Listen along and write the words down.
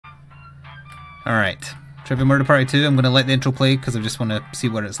Alright. Trivia Murder Party 2. I'm going to let the intro play because I just want to see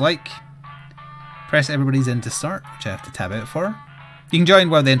what it's like. Press everybody's in to start, which I have to tab out for. You can join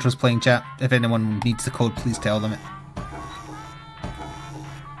while the intro's playing, chat. If anyone needs the code, please tell them it.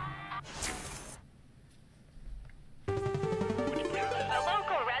 The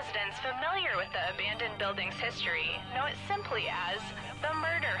local residents familiar with the abandoned building's history know it simply as the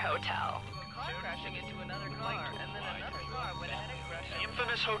Murder Hotel. Crashing into another car, and then another car went ahead and crashed. The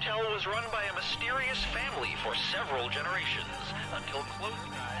infamous hotel was run by a mysterious family for several generations until close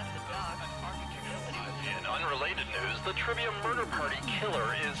at the dock. In unrelated news, the Trivia Murder Party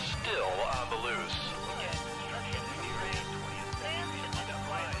killer is still on the loose.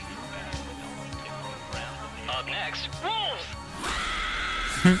 Up next, wolves!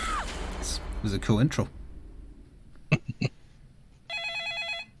 This was a cool intro.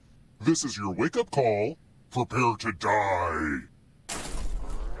 This is your wake-up call. Prepare to die.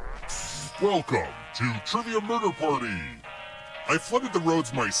 Welcome to Trivia Murder Party. I flooded the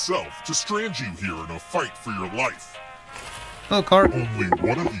roads myself to strand you here in a fight for your life. Hello, Cart. Only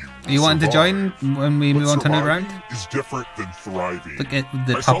one of you. You wanted to join when we move on to another round? Is different than thriving. Look at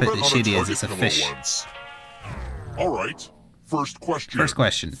the I saw puppet that that on Shady is. Target It's a pillow fish. once. All right. First question. First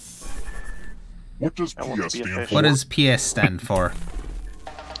question. What does PS stand for? What does PS stand for?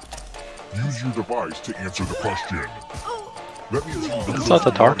 Use your device to answer the question. That means you It's not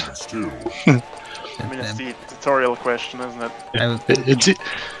a tart. too. I mean, it's the tutorial question, isn't it?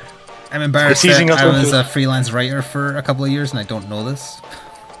 I'm embarrassed It's easing that us I up was to- a freelance writer for a couple of years and I don't know this.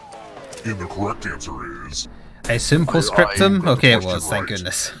 And the correct answer is... I assume postscriptum? got the Okay, it question was, thank right.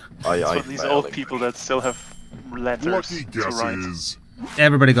 goodness. It's for these old people that still have letters Lucky to write. guesses.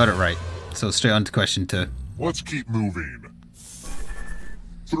 Everybody got it right. So straight on to question 2. Let's keep moving.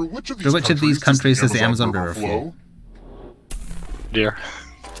 Through which of these countries does the Amazon Amazon River River flow? Dear.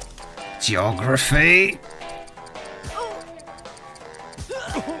 Geography!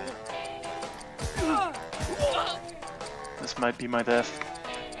 This might be my death.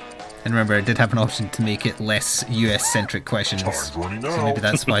 And remember, I did have an option to make it less US-centric questions. Time's running So out. maybe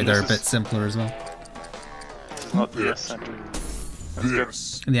that's why they're a bit simpler as well. This is not This. US-centric. That's good.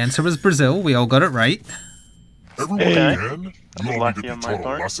 This. And the answer was Brazil. We all got it right. Everyone Okay. again? I'm You all need lucky to be on my taught a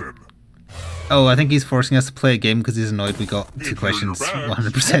part. lesson. Oh, I think he's forcing us to play a game because he's annoyed we got If 2 you're questions your badge,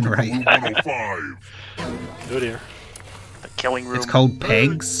 100% welcome to right. Room 105. Oh dear. The killing room. It's called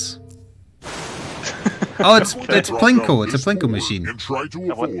pegs. Oh, it's Plinko. It's a Plinko machine. And try to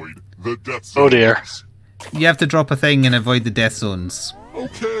what? avoid the death Oh dear. zones. You have to drop a thing and avoid the death zones.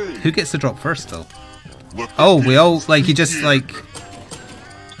 Okay. Who gets to drop first, though? Let the Oh, we all, games like, you just, begin. like,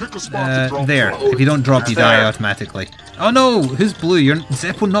 Pick a spot to drop there. from. If you don't drop, you die There. automatically. Oh no! Who's blue?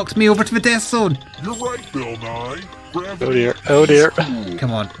 Zeppo knocked me over to the death zone! You're right, Bill Nye. Gravity Oh dear. Oh dear. is cool.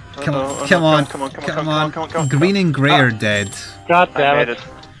 Come on. Oh, Come no, on. oh, no, Come on. come on, come on, Come come on. on, come on, come on, Green and grey are dead. God I damn made it. it.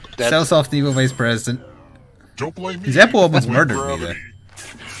 Dead. Celsoft, the evil vice president. Don't blame me. Zeppo almost Blame murdered me gravity.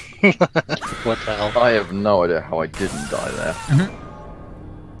 What the hell? I have no idea how I didn't die there.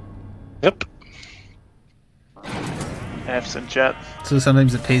 Yep. F's in chat. So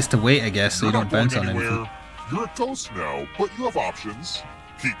sometimes it pays to wait, I guess, so you You're don't not bounce going on anything. anywhere. You're a ghost now, but you have options.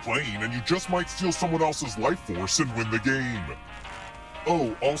 Keep playing, and you just might steal someone else's life force and win the game.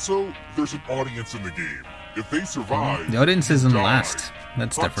 Oh, also, there's an audience in the game. If they survive, The audience is in die. last.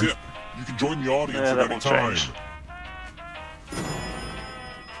 That's Hot different. tip, you can join the audience Yeah, at that any will time. change.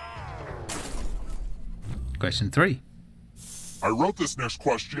 Question 3. I wrote this next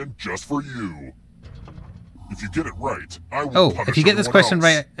question just for you. If you get it right, I will Oh, punish if you get this everyone question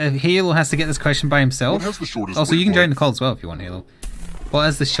else. right, Halo has to get this question by What himself. has the shortest Also, you can join the wavelength? call as well if you want, Halo. What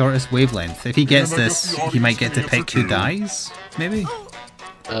is the shortest wavelength? If he gets And I guess this, the he might get audience to can pick who answer too. dies? Maybe?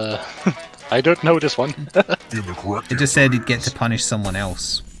 I don't know this one. In the correct It just said he'd answer get to is- punish someone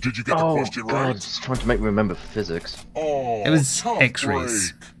else. Did you get the Oh question god, right? it's trying to make me remember physics. Oh, It was tough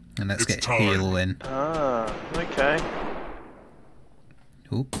X-rays. break. And let's It's get time. Halo in. Ah, okay.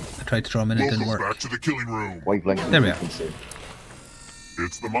 Oop, I tried to draw him in, it didn't Welcome work. back to the killing room. Wavelength and There we are. frequency.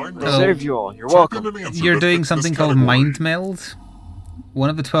 It's the mind Hello. Save you all. You're Type in welcome. an answer You're that doing fits something this called category. Mind Meld. One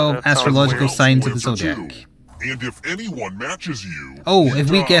of the 12 That sounds astrological weird. signs of the Answer two. zodiac. And if anyone matches you, Oh, you if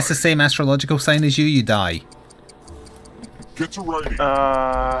we guess the die. same astrological sign as you, you die. Get to writing.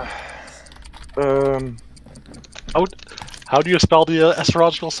 How do you spell the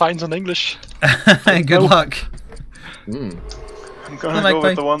astrological signs in English? Good luck. Hmm. I'm gonna Well, go Magpie.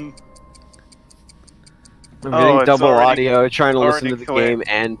 with the one. I'm Oh, getting it's double already- audio, trying to listen to already the clear. game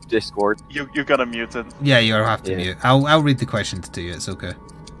and Discord. You gotta mute it. Yeah, you'll have to Yeah. mute. I'll read the questions to you, it's okay.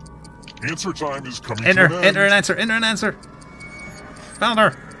 Answer time is coming Enter, to an enter an end. answer, enter an answer! Found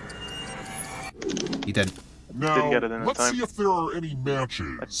her! You didn't. Now, Didn't get it in let's time. see if there are any I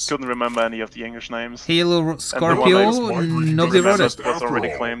matches. couldn't remember any of the English names. Halo, And the Scorpio, one nobody I wrote just it. was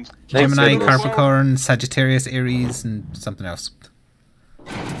already claimed. Thanks, Gemini, goodness. Capricorn, Sagittarius, Aries, and something else.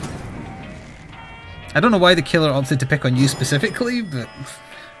 I don't know why the killer opted to pick on you specifically, but...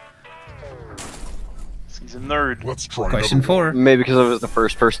 He's a nerd. Let's try Question another 4. one. Maybe because I was the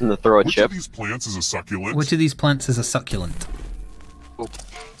first person to throw a Which chip. of these plants is a succulent? Which of these plants is a succulent?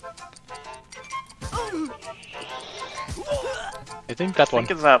 I think that I one.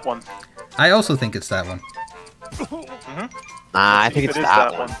 think it's that one. I also think it's that one. Nah, I think If it's it is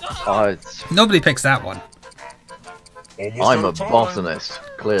that that one. one. Oh, it's... Nobody picks that one. Almost I'm out a of time. botanist.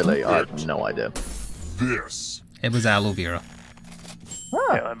 Clearly, I have no idea. This. It was aloe vera.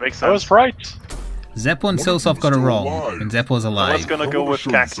 Yeah, that makes I sense. was right. Zeppo and One of Silsoft you got it still wrong, alive. and Zeppo was I was alive. gonna I go wanna with show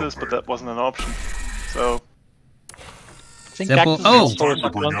you cactus, something. but that wasn't an option. So, I think Zeppo- cactus is oh! also Time to bring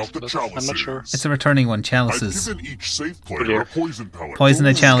succulent, out the but I'm not sure. chalices. It's a returning one, I've chalices. given each safe player Clear. a poison pellet. Poison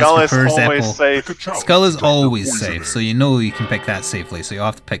a chalice Skull for is per always Zeppo. safe. Pick a chalice Skull is to drop your always poison safe, in. so you know you can pick that safely, so you'll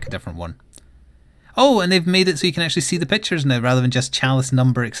have to pick a different one. Oh, and they've made it so you can actually see the pictures now, rather than just chalice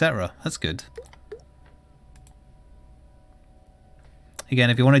number, etc. That's good. Again,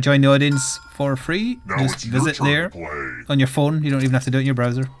 if you want to join the audience for free, Now just it's your visit turn there to play. on your phone. You don't even have to do it in your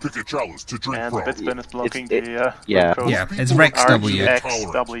browser. Pick a chalice to drink and from. Bitspin is blocking It's- the yeah. code. Yeah, it's People Rex are W. X.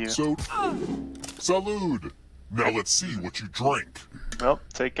 intolerant. XW. So, salud. Now let's see what you drink. Well,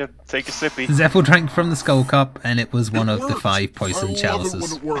 take a sippy. Zeppo drank from the skull cup, and it was one It of the works. 5 poison I love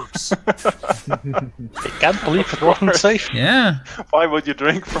chalices. it when it works. I can't believe it wasn't safe. Yeah. Why would you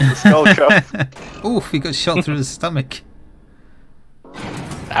drink from the skull cup? Oof, he got shot through his stomach.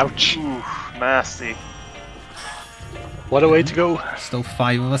 Ouch. Ooh, nasty. What a way to go. Still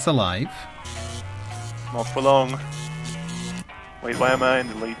 5 of us alive. Not for long. Wait, why am I in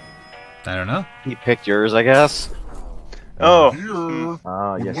the lead? I don't know. You picked yours, I guess. Oh, Here.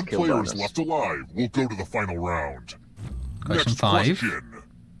 Ah, When yes, one kill player is bonus. left alive, we'll go to the final round. Question Next 5. question.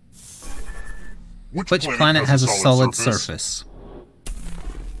 Which planet has a solid surface?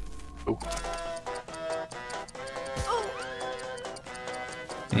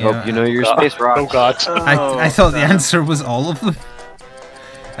 Hope you know your God. space rocks. Oh god. I thought the answer was all of them.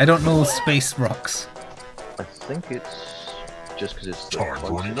 I don't know space rocks. I think it's just because it's the Time's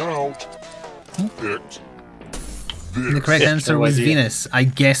running out. Who picked this? The correct Yeah, answer no was idea. Venus. I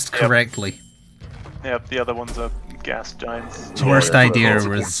guessed Yep. correctly. yep, the other one's a gas giant. Worst yeah, idea that's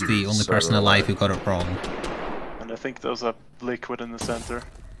was the only coincidence. person alive who got it wrong. And I think there's a liquid in the center.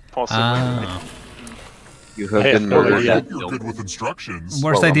 Possibly. Ah. You have I have been no murdered. idea. Hope you're good with instructions.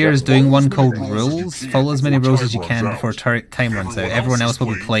 Worst Well, I'm idea is guessing doing one follow as called many rules as rules. you can Follow as many before rules as time you can runs before out. time runs out. Everyone Everyone else else will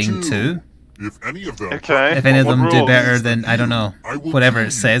be is playing playing too. If any of them, Okay. If any of What them do rules? better, then I don't know. I will Whatever kill it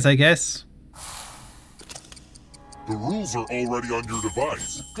you. says, I guess. The rules are already on your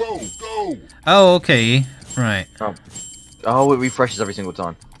device. Go, go! Oh, okay. Right. Oh, it refreshes every single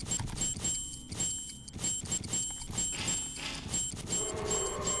time.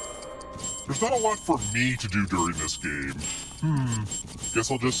 There's not a lot for me to do during this game.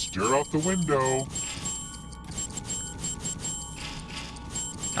 Guess I'll just stare out the window.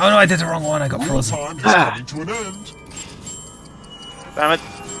 Oh no, I did the wrong one. I got Rule frozen. time is coming to an end. Damn it.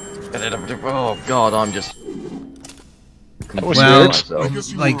 Oh god, I'm just... was Well, weird. I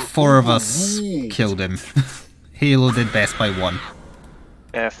guess you like were 4 of us overruled. killed him. Halo did best by 1.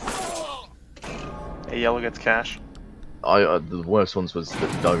 F. A yellow gets cash. the worst ones was the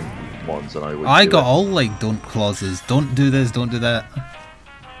don't ones, and I would. I do got it. all like don't clauses. Don't do this, don't do that.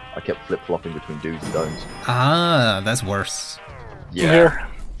 I kept flip flopping between do's and don'ts. Ah, that's worse. Yeah. Here.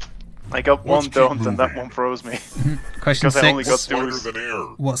 I got Let's one keep don't and that moving. one froze me. Question Because I only 6. got Lighter do's. than air.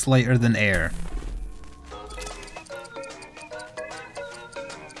 What's lighter than air?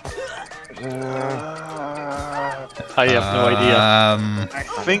 I have no idea. I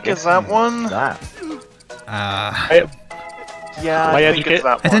think it's that one. That. Yeah, My I think it's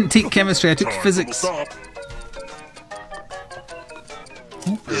that I one. didn't take chemistry, I took Time physics. Stop.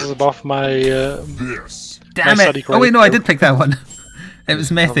 This is above my. This. Damn My it! study Oh wait, credit. no, I did pick that one. It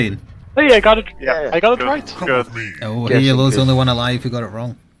was methane. Hey, I got it. Yeah, I got it good. right. Come Good. with me. Oh, Guessing Halo's the is- only one alive who got it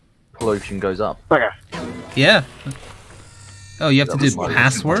wrong. Pollution goes up. Yeah. Oh, you have to That do was my- Protect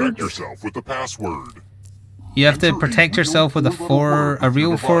password? yourself with the password. You have to Enter a protect yourself with a a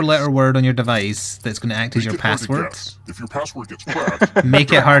real 4-letter word on your device that's going to act as Make your it hard to password. guess. If your password gets cracked,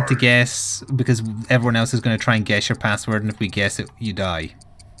 Make you it hard to die. guess because everyone else is going to try and guess your password, and if we guess it, you die.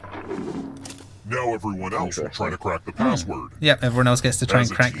 Now everyone else will try to crack the password. Yep, everyone else gets to try As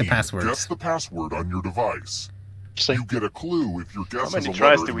and a crack the team, password. Guess the password on your device. You get a clue if your guess How many has a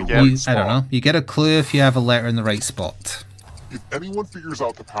tries letter do we in the get? right I spot. don't know. You get a clue if you have a letter in the right spot. If anyone figures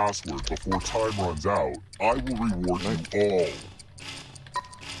out the password before time runs out, I will reward you all.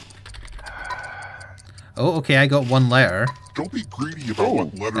 Oh, okay, I got one letter. Don't be greedy about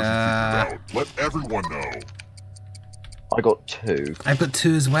what letters you figured out. Let everyone know. I got 2, I've got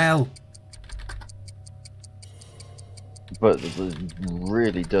 2 as well. but it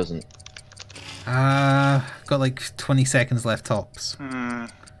really doesn't. Got like 20 seconds left tops.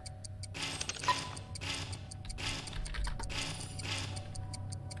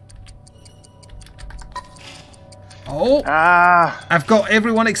 Oh! I've got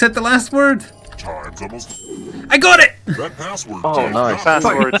everyone except the last word. Time's almost... I got it! That password... Oh, nice.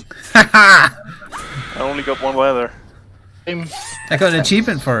 Password. Haha! I only got one letter. I got an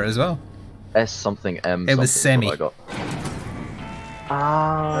achievement for it as well. S something M. It was something semi. is what I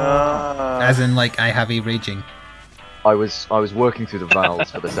got. As in, like, I have a raging. I was working through the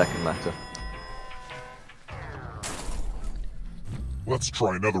vowels for the second letter. Let's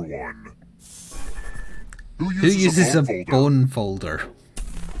try another one. Who Who uses a folder? bone folder?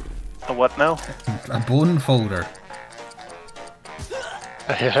 A what now? A bone folder.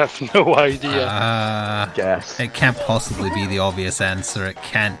 I have no idea. Guess. It can't possibly be the obvious answer. It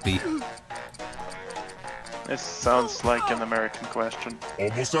can't be. This sounds like an American question.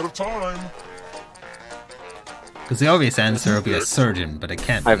 Almost out of time. Because the obvious answer will be a surgeon, but it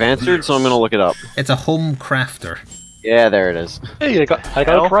can't be. I've answered, so I'm gonna look it up. It's a home crafter. Yeah, there it is. Hey, I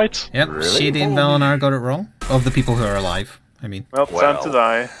got it right. Yep, Shady and Valinar got it wrong. Of the people who are alive, I mean. Well, time to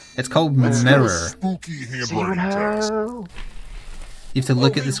die. It's called Let's do a Mirror. spooky handwriting test. You have to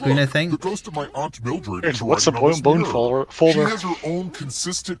look at the screen, I The think. ghost of my Aunt Mildred is What's the writing on this bone mirror. folder? She has her own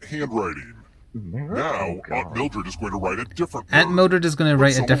consistent handwriting. Now, Aunt Mildred is going to write a different word. Aunt Mildred is going to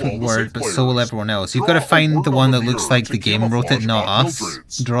write a different word, but so will everyone else. You've got to find the one that looks like the game wrote it, not us.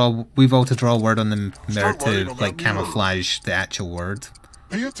 We've all to draw a word on the mirror to, like, camouflage the actual word.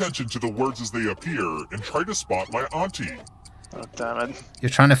 Pay attention to the words as they appear and try to spot my auntie. Oh, damn it. You're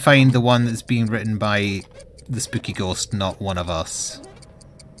trying to find the one that's being written by the spooky ghost, not one of us.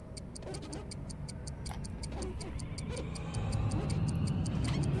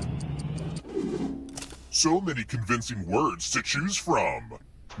 So many convincing words to choose from.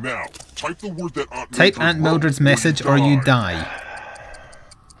 Now, type the word that Aunt Type Mildred Aunt Mildred's wrote message or you die.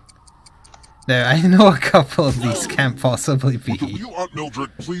 Now, I know a couple of these can't possibly Would the be. real Aunt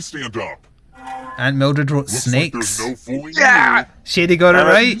Mildred please stand up? Aunt Mildred wrote Looks snakes. like there's no fooling you. Shady got it Damn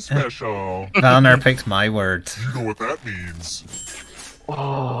it. right. Special. Valinar picked my word. You know what that means.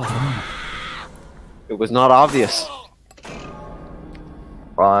 It was not obvious.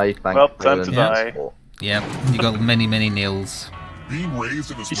 I thank Well, time to Roland die. for- Yep, you got many, many nails. Being raised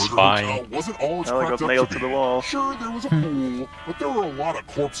in this He's murder fine. hotel wasn't all it's Well, I cracked got up nailed to to be. the wall. Sure, there was a pool, but there were a lot of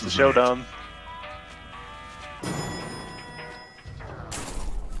corpses in it. Showdown.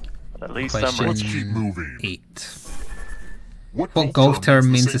 But at least I'm Question Let's rich. keep moving. 8. What golf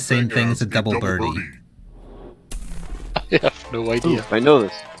term means the same thing as a double birdie? I have no idea. I know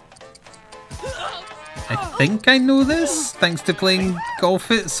this. I think I know this, thanks to playing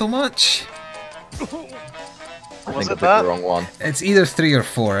golf it so much. I Was think I it picked that? the wrong one. It's either 3 or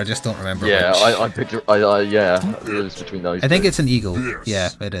 4, I just don't remember Yeah, which. I picked it. Yeah, it was between those. I think two. it's an eagle.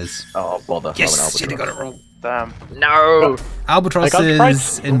 Yes. Yeah, it is. Oh bother! Yes, I'm an Shady got it albatross. wrong. Damn. No. Albatross I got it is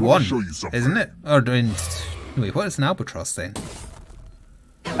right. in I wanna 1, show you something. isn't it? Or in... Wait, what is an albatross then?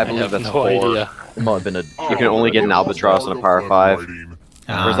 I believe have that's no 4. idea. It might have been a. You can only get an albatross on a par 5.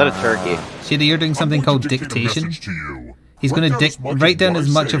 Or is that a turkey? Shady, you're doing something called dictation. He's going to write down as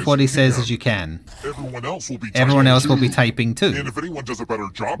much of what he says as you can. Everyone else will be typing too. And if anyone does a better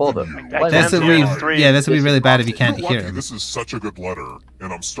job Bother. than you, That's can't would hear be, him. Three. yeah, this would be really bad if you can't you're hear lucky him. this is such a good letter,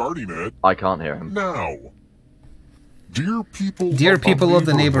 and I'm starting it I can't hear him. now. Dear people of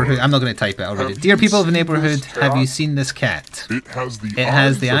the neighborhood, I'm not going to type it already. Dear people of the neighborhood, have you seen this cat? It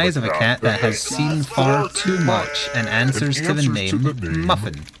has the eyes of a cat that has seen far too much and answers to the name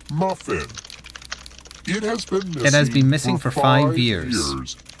Muffin. Muffin. It has been missing for 5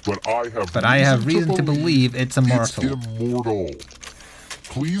 years. But I have reason to believe it's it's immortal. immortal.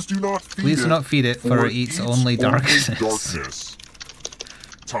 Please do not feed it, for it eats only darkness. darkness.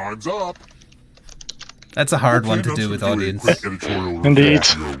 Time's up. That's a hard one Okay, to now do some with very audience. quick editorial Indeed.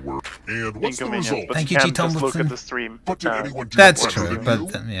 review of your work. And what's the Inconvenient, result? but Thank you you, can't G. just look Tomlinson. at the stream. But did anyone do That's better true, than but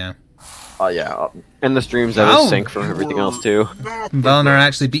you? yeah. Yeah. And the streams out Oh. of sync for everything else too. Not the Valinar best.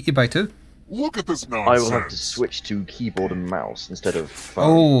 actually beat you by 2. Look at this I nonsense. will have to switch to keyboard and mouse instead of phone.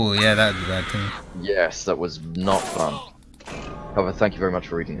 Oh, yeah, that would be bad too. Yes, that was not fun. However, thank you very much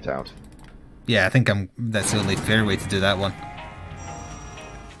for reading it out. Yeah, I think that's the only fair way to do that one.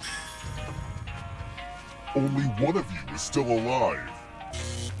 Only one of you is still alive.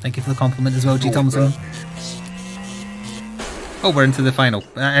 Thank you for the compliment as well, G. Thompson. Oh, we're into the final.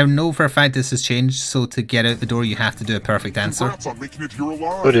 I know for a fact this has changed, so to get out the door you have to do a perfect answer. Congrats on making it here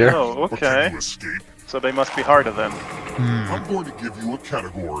alive. Oh dear. Oh, But can okay. you escape? So they must be harder then. I'm going to give you a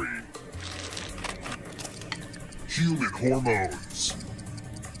category. Human hormones.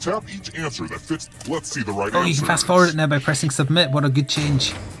 Tap each answer that fits. Let's see the right Oh, answer. you can fast forward it now by pressing submit. What a good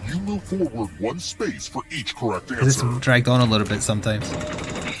change. You move forward one space for each correct This answer. dragged on a little bit sometimes.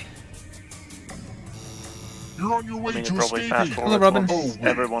 You're on your way I mean, to you probably escaping. fast Hello, forward Robin. once Oh, wait,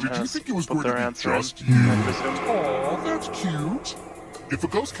 everyone did you has think it was put going to their be answer in. just you? I presume. Aw, that's cute. If a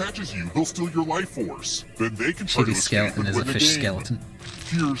ghost catches you, they'll steal your life force. Then they can try to Shitty escape skeleton and is a win the fish game. skeleton.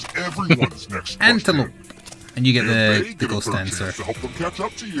 Here's everyone's next question. Antelope. And you get If they the get a ghost third answer. chance to help them catch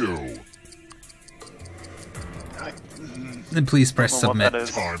up to you. Then please press Well, what submit. that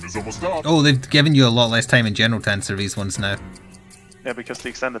is. Time is almost up. Oh, they've given you a lot less time in general to answer these ones now. Yeah, because the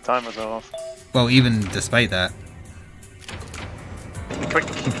extended timers are off. Well, even despite that. Be quick,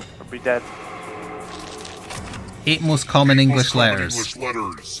 or be dead. 8 most common English Most common letters. English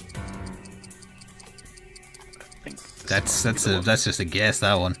letters. I think this That's might be the one. that's just a guess,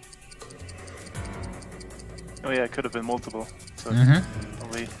 that one. Oh yeah, it could have been multiple. So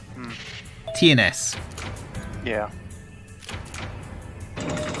probably. T and S. Yeah.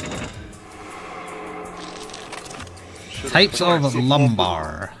 Types of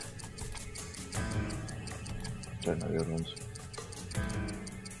lumbar. Don't know the other ones.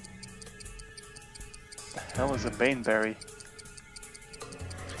 The hell is a baneberry?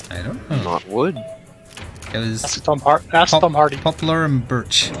 I don't know. Not wood. It was Ask Tom Hardy. poplar and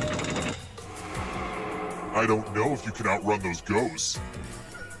birch. I don't know if you can outrun those ghosts.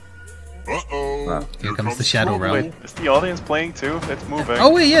 Uh-oh. Ah, here comes the shadow trouble. realm. Wait, is the audience playing too? It's moving.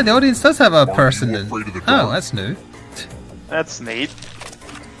 Oh wait, yeah, the audience does have a you person in. afraid of the Oh, dark? that's new. That's neat.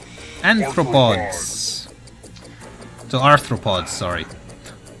 Arthropods. So arthropods, sorry.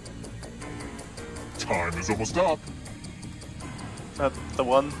 Time is almost up. That's the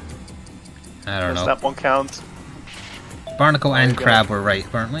one. I don't Does know. that one count? Barnacle and you go. crab were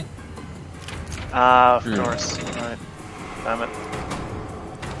right, weren't we? Ah, of course. Right. Damn it.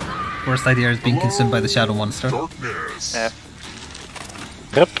 Worst idea is being consumed by the shadow monster. Darkness. F.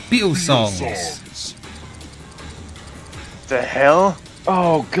 Yep. Beatles Beatles songs. The hell?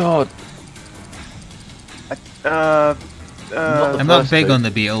 Oh god! I'm not big on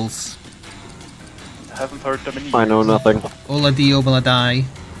the Beatles. Haven't heard them in years. I know nothing. Ola Di Ola Die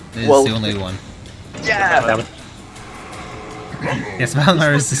is Well- the only one. Damn it. Yes,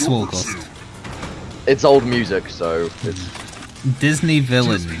 Valnar is the Swole Ghost. It's old music, so it's Disney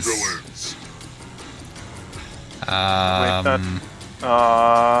villains. Disney villains. I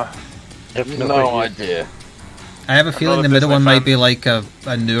have no idea. I have a feeling not the a middle Disney one might fan. be like a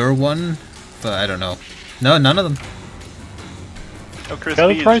newer one, but I don't know. No, none of them. Oh, Chris Got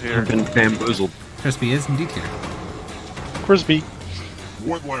B it is right. here. I've been bamboozled. Crispy is indeed here. Crispy.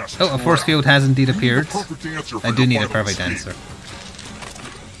 One last Oh, a force try. field has indeed You need appeared. the perfect answer for I do your need a final perfect escape. answer.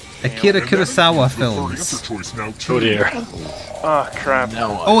 Akira And that Kurosawa includes the third answer films. choice now, too. Oh dear. Ah, crap.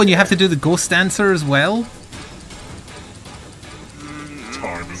 no. Oh, and you have to do the ghost answer as well?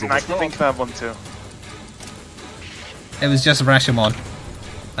 Time is I almost think up. that one too. It was just Rashomon.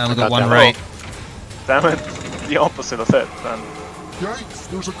 I only got got one that. right. Damn it. The opposite of it, then. Yikes,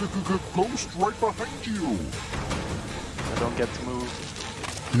 there's a ghost right behind you. I don't get to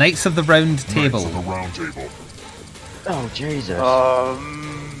move. Knights of the Round Table. Knights of the round table. Oh Jesus!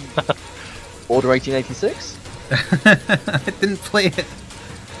 Order 1886. I didn't play it.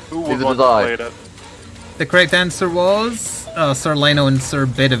 Who would Neither want did to I. play that? The correct answer was Sir Lino and Sir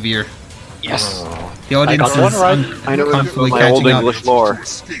Bedivere. Yes. The audience got one is right. I know constantly my old catching up. English lore. To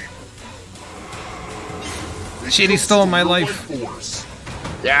escape. Shady stole my life. Force.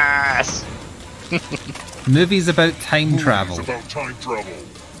 Yes. Movies about time travel. It's about time travel.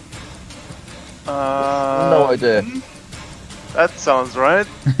 No idea. That sounds right.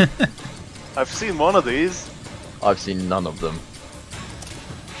 I've seen one of these. I've seen none of them.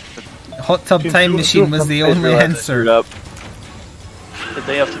 Hot Tub Time Machine was the only answer. Up. The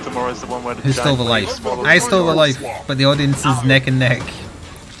Day After Tomorrow is the one where the Who stole the giant life? swallows I the stole the life. life, but the audience is neck and neck.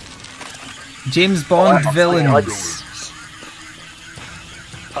 James Bond villains.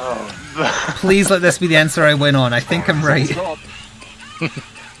 Please let this be the answer I win on. I think I'm right.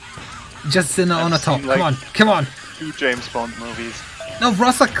 Just in on a top. Come on, come on. 2 James Bond movies. No,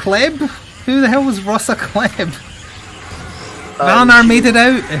 Rossa Klebb? Who the hell was Rossa Klebb? Valnar made it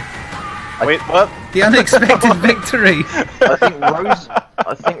out. Wait, what? The unexpected victory. I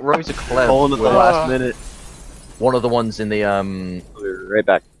think Rose and Clem Calling at the were last minute. one of the ones in the We're right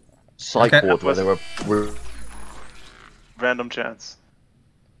back. psych Okay. ward where they were Random chance.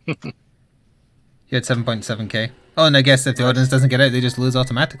 You had 7.7k. Oh, and I guess if the audience doesn't get out, they just lose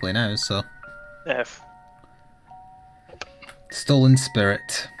automatically now, so... F. Stolen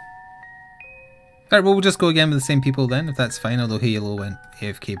Spirit. Alright, well, we'll just go again with the same people then, if that's fine, although Halo went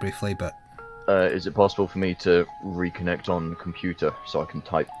AFK briefly, but... is it possible for me to reconnect on computer so I can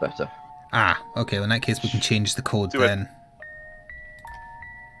type better? Ah, okay, well in that case we can change the code Do it. then.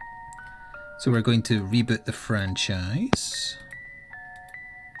 So we're going to reboot the franchise.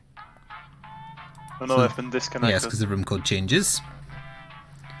 Oh no, So- I've been disconnected. Yes, because the room code changes.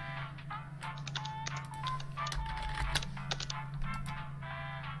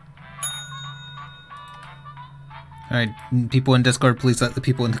 Alright, people in Discord, please let the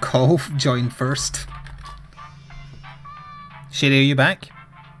people in the call join first. Shady, are you back?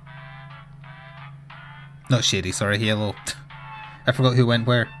 Not Shady, sorry, Halo. I forgot who went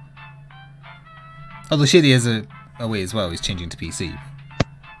where. Although Shady is away as well, he's changing to PC.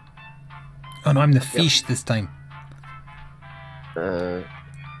 Oh no, I'm the fish this time. Alright,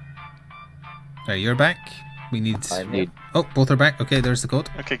 you're back. We need... I need. Oh, both are back. Okay, there's the code.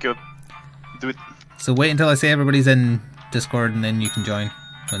 Okay, good. Do it. So wait until I say everybody's in Discord and then you can join.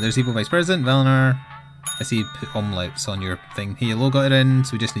 Well, there's Evil Vice President, Valinar. I see you put omelettes on your thing. Hello got it in,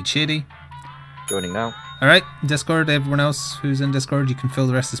 so we just need Shady. Joining now. Alright, Discord, everyone else who's in Discord, you can fill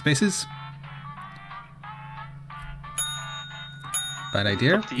the rest of the spaces. Bad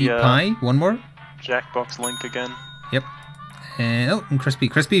idea. Got the, Eat pie, one more. Jackbox link again. Yep. And Crispy.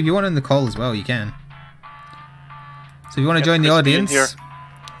 Crispy, if you want in the call as well, you can. So if you want to Get join the Crispy in audience, here.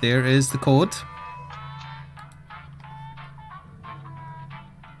 there is the code.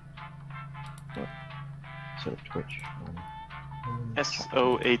 So Twitch.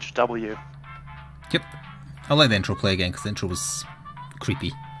 SOHW. Yep. I'll let the intro play again because the intro was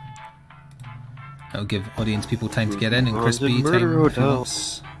creepy. That'll give audience people time to get in and Crispy Haunted Murder time Hotel.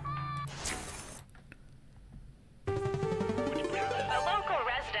 else. The local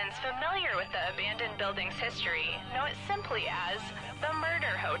residents familiar with the abandoned building's history know it simply as the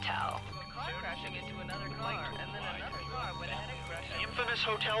Murder Hotel. The infamous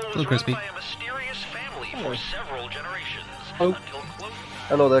hotel was Hello, run Crispy. by a mysterious family for several generations. Oh. Until close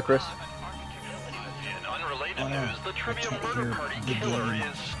Hello there, Chris. in unrelated news, the trivia murder party killer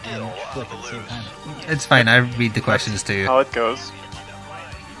is still on the loose. It's fine, I read the questions to you. How it goes.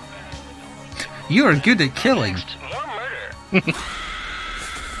 You are good at killing. More murder.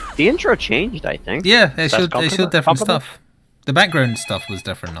 The intro changed, I think. Yeah, it That's showed compliment- different compliment? stuff. The background stuff was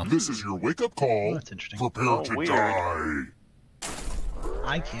different now. This is your wake-up call. that's interesting. Prepare Oh, to weird. die.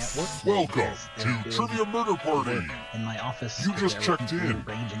 I can't work today Welcome because to they're doing Trivia Murder Party. work in my office. You because just they're checked working in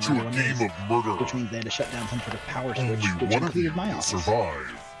through arranging to a another game one, of murder. which means they had to shut down some sort of power Only switch, which one of you included my will office.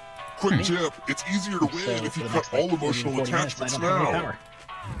 survive. Quick tip, it's easier to So win if for you the cut next, all like, 30 emotional 40 minutes, attachments I don't have any now. power.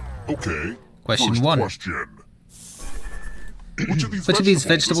 Okay. Question First 1. question. Which of these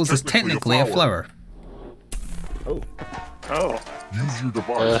vegetables is technically a flower? Oh, Oh. Use your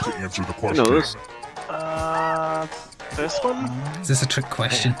device to answer the question. knows? This one? Is this a trick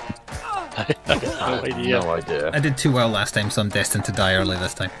question? No idea. No idea. I did too well last time, so I'm destined to die early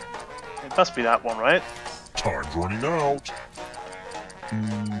this time. It must be that one, right? Time's running out.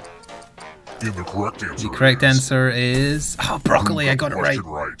 And the correct answer The correct answer is... Oh, broccoli, I got it right.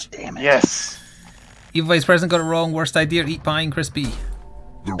 right. damn it. Yes. Evil Vice President got it wrong. Worst idea, eat pie and crispy.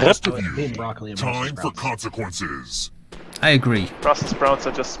 The rest of Being you, broccoli and Brussels time for sprouts. consequences. I agree. Brussels sprouts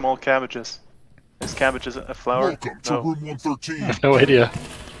are just small cabbages. Is cabbages a flower? Welcome to No. room 113. No idea.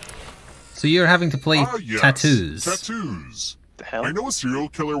 So you're having to play Ah, yes. tattoos. Tattoos. The hell? I know a serial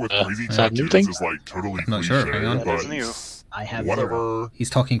killer with crazy is that a new tattoos thing? is like totally not sure, cliche, hang on. That but is new. I have zero. whatever. He's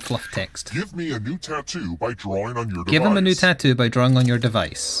talking fluff text. Give me a new tattoo by drawing on your device. Give him a new tattoo by drawing on your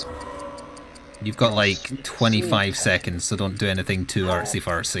device. You've got like 25 seconds, so don't do anything too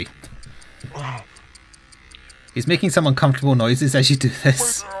artsy-fartsy. He's making some uncomfortable noises as you do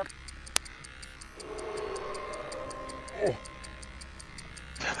this.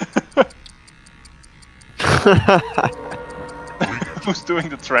 Who's doing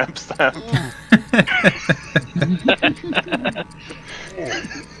the tramp stamp?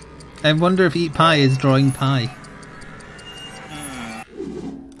 I wonder if Eat Pie is drawing pie.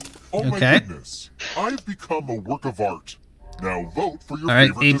 Oh my Okay. goodness. I've become a work of art. Now vote for your Alright,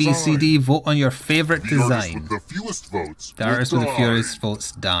 favorite A, B, C, design. D, vote on your favourite The artist design. with the fewest votes The will artist with the die. fewest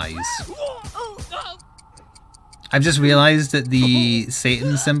votes dies. I've just realised that the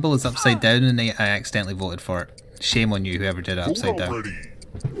Satan symbol is upside down and I accidentally voted for it. Shame on you, whoever did it upside down.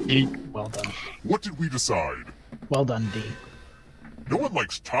 Well done. What did we decide? Well done, D. No one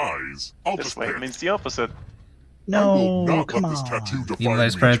likes ties. I'll This just way pick. means the opposite. I will No, not come let this on. tattoo You define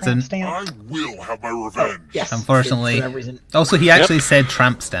Vice me. President. Tramp I stamp. will have my revenge. Yes. Unfortunately. For whatever reason. Also, he actually said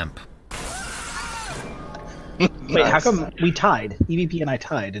tramp stamp. Wait, how come we tied? EVP and I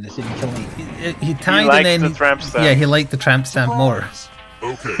tied, and it didn't kill me. He tied liked and then the tramp stamp. Yeah, he liked the tramp stamp more.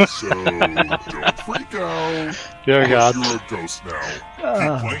 Okay, so don't freak out. Dear God. You're a ghost now.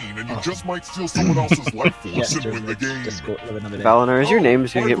 Keep playing, and you just might steal someone else's life force and win the game. Valinor, is your name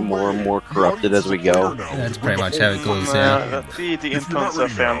just gonna get more and more corrupted as we go? That's pretty much how it goes, Yeah, yeah. the If you're not inputs are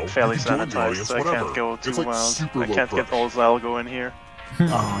ready now, fairly you can join the sanitized, audience so I can't whenever. go too It's like wild. super I low can't get pressure. all Zalgo in here.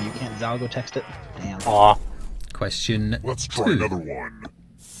 Oh, you can't Zalgo text it? Damn. Aw. Question Let's try 2. another one.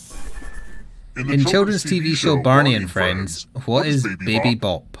 the In children's TV show Barney and Friends, what is Baby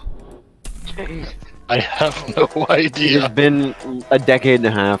Bop? I have no idea. It's been a decade and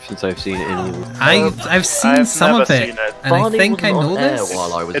a half since I've seen any of it. I've seen I've some never of it, seen it. and I Barney think I wasn't know on air this.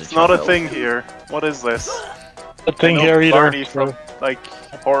 while I was It's a not a child. thing here. What is this? The thing I know here either. Barney from, like,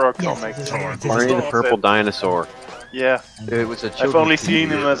 horror Yes, comics. this is Time to Barney the stop. Purple Dinosaur. Yeah, It was a I've children's only seen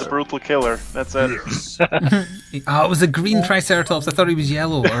TV. him as a brutal killer. That's it. Yes. Oh, it was a green Triceratops. I thought he was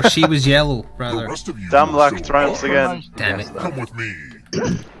yellow, or she was yellow, The rather. rest of you Damn are luck so triumphs welcome. again. Damn it. Come with me.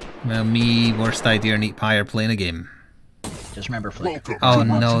 Well, me, Worst Idea, and Eat Pie are playing a game. Just remember, Flick. Welcome Oh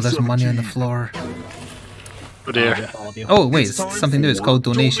to no, there's money on the 17. floor. Oh dear. All of you. Oh wait, It's it's time something new. It's for called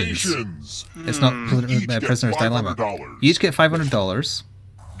donations. donations. It's not Each get Prisoner's Dilemma. $500. You each get $500.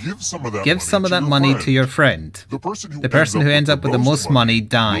 Give some of that Give money some of to that your money friend. to your friend. The person who, ends up with the most money will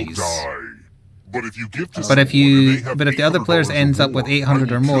dies. die. But if you give to But if someone and they have but if the other players $800 ends up with more,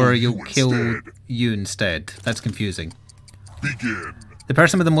 800 I or will more, kill you you'll kill instead. you instead. That's confusing. Begin. The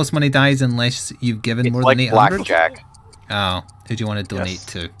person with the most money dies unless you've given It's more like than 800. blackjack. Oh, who do you want to donate Yes.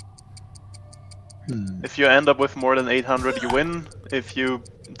 to? If you end up with more than 800, you win. If you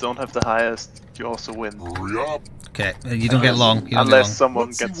don't have the highest, you also win. Hurry up. Okay, you don't get long. You don't Unless get someone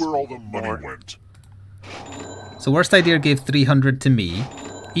Let's gets see where all the money more. went. long. So Worst Idea gave 300 to me.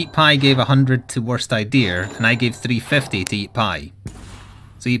 Eat Pie gave 100 to Worst Idea, and I gave 350 to Eat Pie.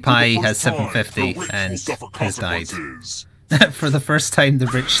 So Eat Pie For the has first time, 750 the rich and will suffer has died. consequences. For the first time, the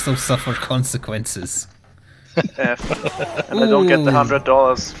rich will suffer consequences. F. And I don't get the Ooh.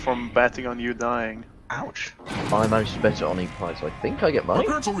 $100 from betting on you dying. Ouch. I managed to bet it on E-Pie, so I think I get My money.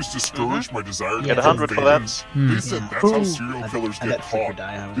 parents always discouraged my desire to Get become 100 for that. famous. They said that's how serial I killers bet get Flick would caught.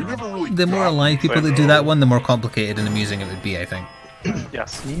 die, I don't They know. never really The more got alive me. people that do know. that one, the more complicated and amusing it would be, I think.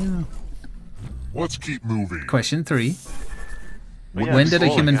 Yes. Yeah. Let's keep moving. Question 3. Yeah, When did a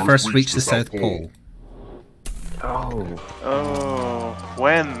before human we first reach the South Pole? Oh. Oh,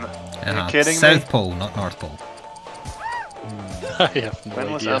 when? Are you kidding South me? Pole, not North Pole. I have no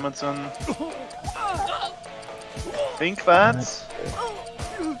When was idea. Amundsen? Think that?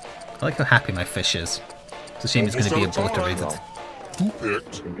 I like how happy my fish is. It's a shame it's going to be Almost out of time. obliterated.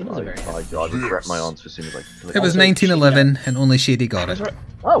 Picked. I regret my answer as soon as I click. It was 1911 and only Shady got it.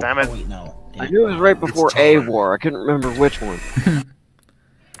 Oh, Damn Oh, it. wait, no. I knew it was right before It's A time. War. I couldn't remember which one.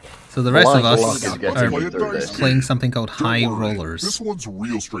 So the rest of Well, us I get are to get through this. playing something called Don't High worry, Rollers. This one's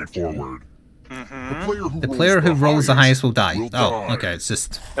real straightforward. Mm-hmm. The player who rolls the highest will die. will Oh, die. okay, it's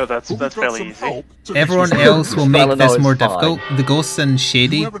just... Oh, that's But we've got fairly some easy. help to Everyone make this else will make Well, this no, more it's fine. difficult. The Ghosts and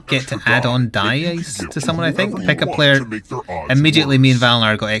Shady You have an get to extra add on die that you can dice give to someone, I think. whoever Pick a you want player. to make their odds Immediately, me and worse.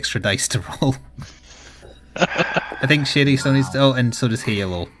 Valinor got extra dice to roll. I think Shady still needs to... Oh, and so does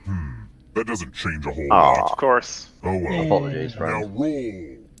Halo. That doesn't change a whole Aw. lot. Of course. Oh well. Apologies, Now friend.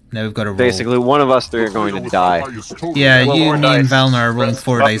 roll. Now we've got to roll. Basically, one of us three are going to die. Yeah, Well, you, more me, and dice. Valinor are rolling Press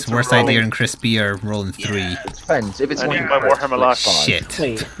 4 button dice. to Worst roll. Idea and Chris B are rolling 3. It depends. If it's I one need you my press, Warhammer like luck. 5. Shit.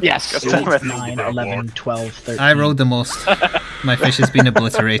 Wait. Yes. God damn it. 9, 11, 12, 13. I rolled the most. My fish has been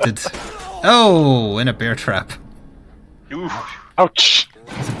obliterated. Oh, in a bear trap. Oof. Ouch.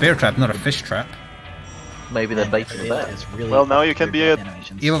 It's a bear trap, not a fish trap. Maybe they're baiting the That bear. is really Well, now you can be a-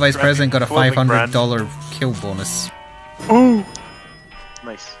 animations. Evil Vice President got a Clothing brand. $500 kill bonus.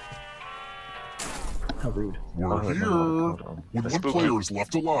 Nice. How rude. We're Hold here. on. When That's one spooky. player is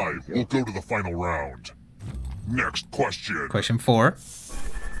left alive, we'll go to the final round. Next question. Question 4.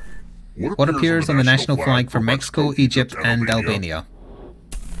 What appears on the national flag for Mexico, Egypt, and Albania?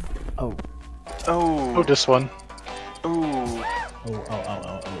 Oh. Oh. Oh, this one. Ooh.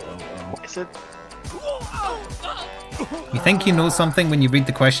 Oh. Is it? You think you know something when you read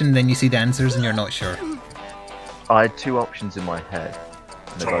the question, then you see the answers and you're not sure. I had 2 options in my head.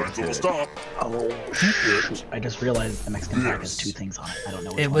 They Time's both almost did. up. Oh, shoot. I just realized the Mexican flag has 2 things on it. I don't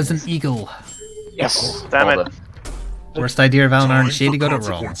know which It one was it an is. eagle. Yes. Damn it. Bother. Worst idea of Alan Time and Shady for got it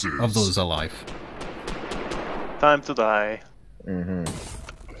wrong. consequences. Of those alive. Time to die. Mm-hmm.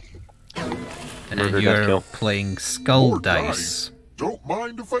 And then Murder, death, you're kill. playing skull More dice. Don't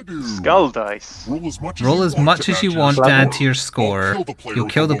mind if I do. Skull dice. Roll as much Roll as much as you want to add to your score. You'll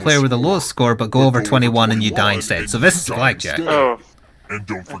kill the player with the lowest score, but go over 21 and you die instead. So this is blackjack. Oh, And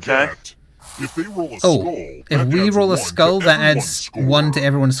don't forget, if they roll a Oh, skull, if that we adds roll a 1 to skull, that everyone's adds score. 1 to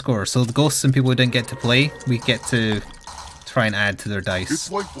everyone's score. So the ghosts and people who didn't get to play, we get to try and add to their dice.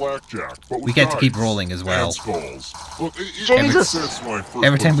 It's like blackjack, but We with get to keep dice rolling as and well. skulls. Look, it Jesus! makes sense when I first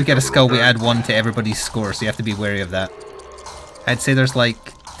Every put time we get a together, skull, we okay? add 1 to everybody's score, so you have to be wary of that. I'd say there's like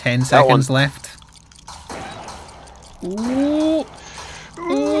 10 That seconds one. left. Ooh.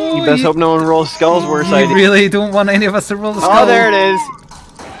 Ooh, You best hope no one rolls skulls worse you idea. really don't want any of us to roll the skull. Oh, there it is.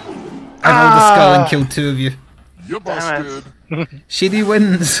 I rolled a skull and killed 2 of you. You busted. Shady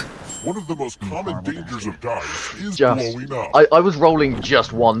wins. One of the most common dangers of dice is Just, blowing up. I was rolling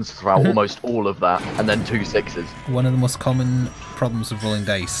just once throughout almost all of that, and then 2 6s. One of the most common problems of rolling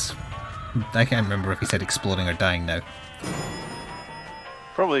dice. I can't remember if he said exploding or dying now.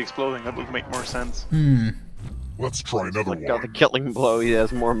 probably exploding. That would make more sense. Let's try another Like, got one. the killing blow. He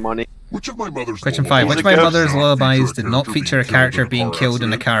has more money. Which of my mother's Question lullabies 5. Which of Who's my the mother's does not lullabies feature did not feature a character being killed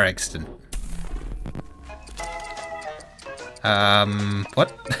in a accident? car accident?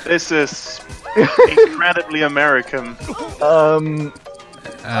 What? This is incredibly American.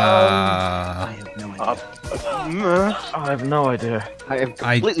 I have no idea. I have no idea. I have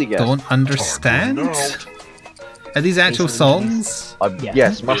I completely guessed. don't understand. Are these actual songs?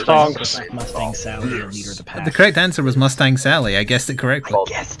 Yes, Mustangs. Mustang Sally, and Leader of the Pack. The correct answer was Mustang Sally. I guessed it correctly.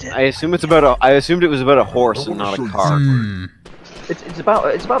 Guessed it. I assume it's about a. I assumed it was about a horse and not a car. Hmm. It's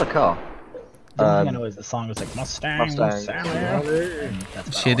about a car. The only thing I know is the song was like Mustang Sally. That's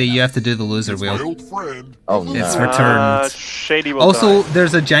about Shady, you have to do the loser My wheel. old friend. Oh no. It's returned. Shady will Also, die.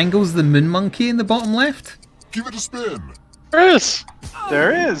 there's a Jangles the Moon Monkey in the bottom left. Give it a spin. Chris!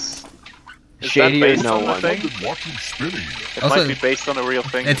 There is. Is Shady that or based no on a one? thing? I've been watching spinning. It Also, might be based on a real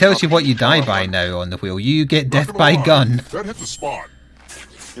thing. It tells you what you die by now on the wheel. You get death Not by gonna lie, gun. That hit the spot.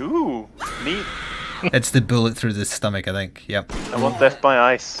 Ooh, neat. It's the bullet through the stomach, I think. Yep. I want death by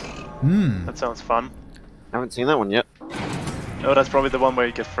ice. Hmm. That sounds fun. I haven't seen that one yet. No, that's probably the one where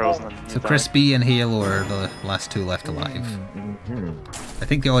you get frozen. And So you die. Crispy and Halo are the last 2 left alive. I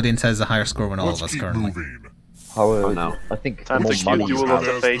think the audience has a higher score than all Let's of us keep currently. moving. Oh, no. I think Time more to money shoot is duel of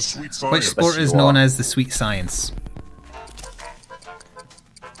better. the As face. sweet Which science. sport is you known are. as the sweet science?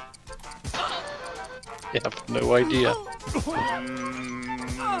 You have no idea.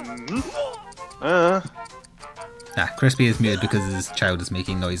 Ah, Crispy is muted because his child is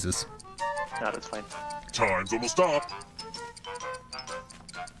making noises. No, that's fine. Time's almost up.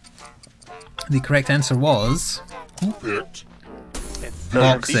 The correct answer was Who picked? It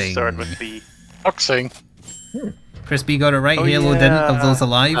Boxing. start with B. Boxing. Crispy got it right. Oh, Halo yeah. didn't. Of those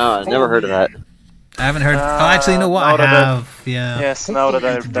alive, I never heard of that. I haven't heard. Oh, actually, you know what? now I that I- have. Yeah. Yes, now that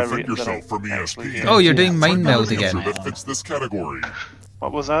Hopefully you I've can that defend yourself from actually ESP. did. Oh, you're doing mind Another meld answer again. that fits this category.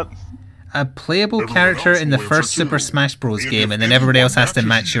 What was that? A playable Everyone character else in the will first answer Super too. Smash Bros. And game, if and then everybody else anyone has to matches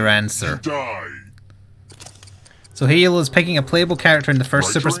match your you, answer. you die. So Halo's picking a playable character in the first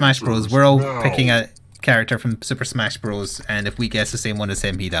Write Super your Smash Bros. answers We're all now. picking a character from Super Smash Bros. And if we guess the same one as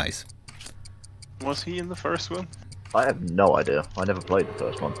him, he dies. Was he in the first one? I have no idea. I never played the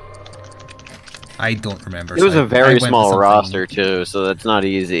first one. I don't remember. It was so a I very went with small something- roster too, so that's not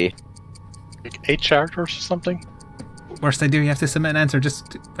easy. Like 8 characters or something? Worst idea, you have to submit an answer.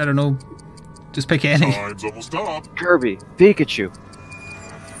 Just, I don't know, just pick any. Time's almost up. Kirby, Pikachu,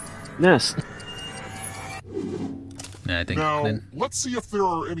 Ness. Nah, I think. Now, Then. let's see if there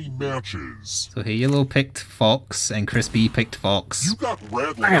are any matches. So Halo picked Fox, and Crispy picked Fox. You got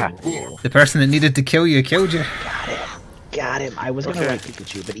red like a book. The person that needed to kill you killed you. Got him. I was gonna Okay. write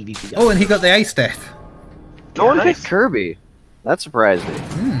Pikachu, but EVP got Oh, and he got the ice death. No one Nice. picked Kirby. That surprised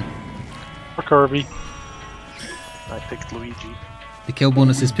me. For Kirby. I picked Luigi. The kill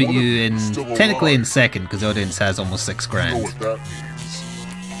bonuses put you in Still alive. technically in second because the audience has almost $6 You know grand. what that means.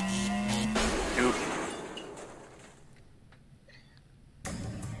 Oof.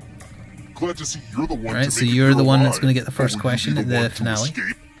 Glad to see you're the one Right, to so make it you're through the one that's alive. gonna get the first Or will you question be at the one to finale?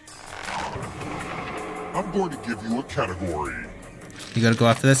 escape? I'm going to give you a category. You gotta go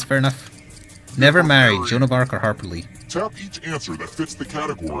after this, fair enough. Never married, Joan of Arc or Harper Lee. Tap each answer that fits the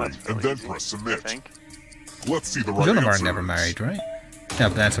category That's and really then easy, press I submit. think. Let's see the right Joan of answers. Arc never married, right? Yeah,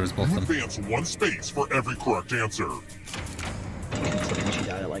 but the answer was both You of them. advance one space for every correct answer. Considering she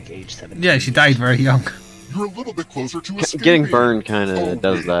like age 17. Yeah, she died very young. You're a little bit closer to escaping. Getting burned kind of Oh,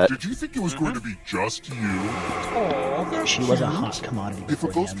 does wait, that. Did you think it was going to be just you? Oh, that's She was a hot commodity. If a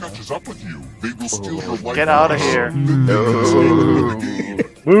ghost beforehand, though. catches up with you, they will steal your life. Get out of here.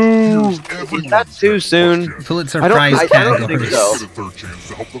 Is that too soon? Pulitzer I don't- Prize I don't think categories. so. Get a third chance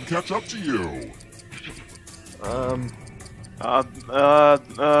to help them catch up to you. Time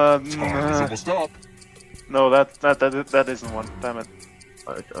Time is almost up. No, that isn't one. Damn it.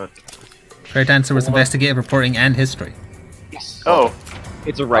 Correct answer was investigative reporting and history. Oh,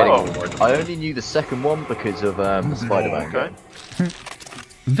 It's a writing Oh. award. I only knew the second one because of the Spider-Man okay. game.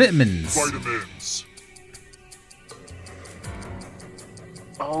 Vitamins. Vitamins.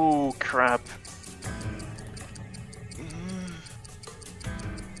 Oh, crap.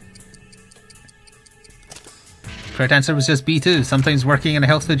 Correct answer was just B2. Sometimes working in a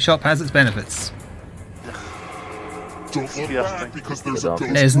health food shop has its benefits. Don't look back because there's a ghost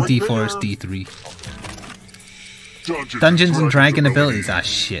It isn't right D4, there. it's D3. Dungeons Dungeons and Dragon abilities. Ah,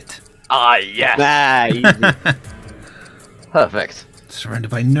 shit. Ah, yes. Ah, easy. Perfect. Surrounded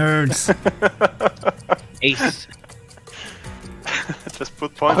by nerds. Ace. Just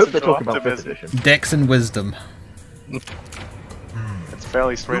put I points hope they're into talking about 5th optimism. edition. Dex and wisdom. It's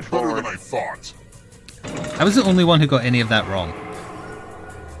fairly You're better straightforward. than I thought. I was the only one who got any of that wrong.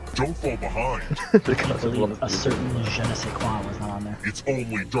 Don't fall behind. I believe a certain je ne sais quoi was not on there. It's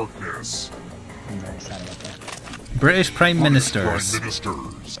only darkness. I'm very sad about that. British Prime Ministers. Prime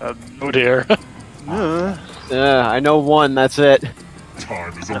ministers. Oh dear. I know one, that's it.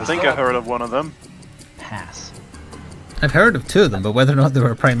 Time is I almost think I up. heard of one of them. Pass. I've heard of two of them, but whether or not they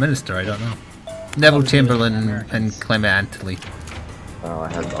were Prime Minister, I don't know. Neville Chamberlain and Clement Attlee. Oh,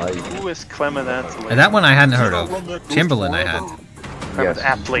 Who is Clement Attlee? And that one I hadn't heard of. Chamberlain I had. Clement Yes.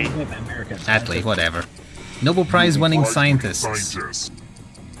 Attlee. Americans. Attlee, whatever. Nobel Prize winning scientists. Scientists.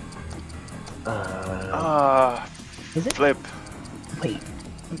 Is it? Flip. Wait.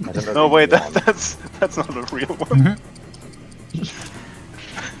 I don't know No, if wait, it's that's not a real one.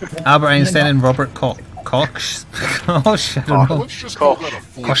 Albert Einstein and Robert Koch. Koch? Koch? I don't know. Let's just call that a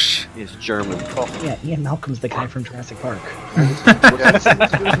flip. Koch. It's German. Yeah, Ian Malcolm's the guy from Jurassic Park.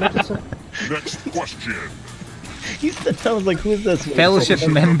 Next question. He's the I was like, who is this? Fellowship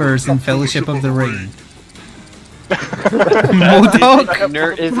members in Fellowship of the Ring. Modok?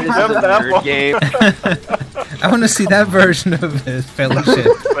 Nerd is a that nerd one. game. I want to see that version of Fellowship.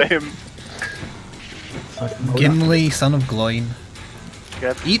 Same. Gimli, son of Gloin.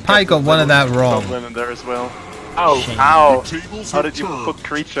 Get- Eat Pie get got the one of that little wrong. goblin in there as well. Oh, Ow! Tables How have did you turned. put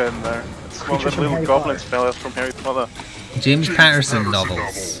creature in there? It's one of Creature the from little Harry goblins Potter. fellas from Harry Potter. James Patterson Patterson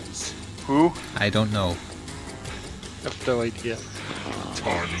novels. Who? I don't know. I have no idea.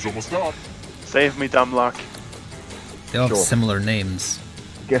 Time is almost up. Save me, dumb luck. They all have Sure. similar names.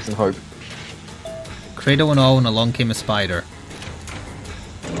 Guess and hope. Credo and all, and along came a spider.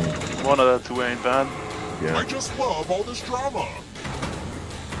 One of the two ain't bad. I just love all this drama.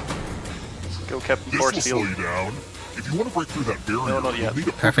 Go Captain This will slow Forcefield. you down. If you want to break through that barrier, No, not yet. you'll need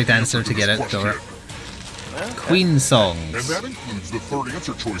a Perfect answer to get this it, Dora. question. Queen And songs. that includes the third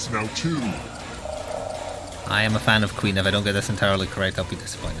answer choice now, too. I am a fan of Queen. If I don't get this entirely correct, I'll be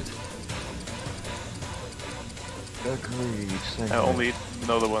disappointed. I only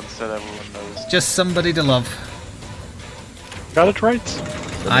know the ones that everyone knows. Just somebody to love. Got it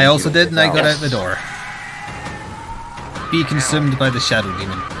right. I also did, and I got out the door. Be consumed by the shadow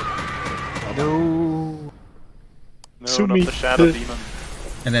demon. No, Sue not me. the Shadow Demon.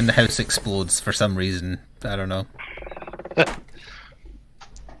 And then the house explodes for some reason. I don't know.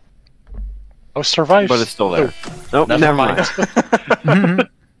 Oh, survives. But it's still there. Nope, Never never mind.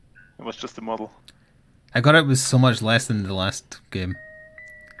 It was just a model. I got it with so much less than the last game.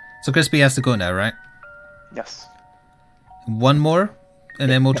 So Crispy has to go now, right? Yes. One more, and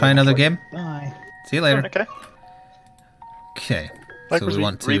then we'll try another game. Bye. See you later. Okay. Okay. Like So we we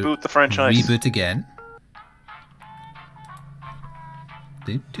want to Reboot the franchise. reboot again.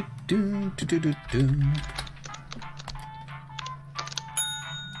 Do, do, do, do, do, do, do.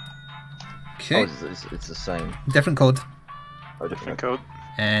 Okay, Oh, it's the same. different code, Oh, Different different. code.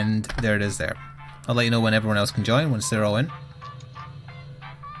 and there it is there. I'll let you know when everyone else can join, once they're all in.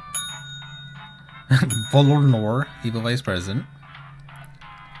 Volornor, Evil Vice President.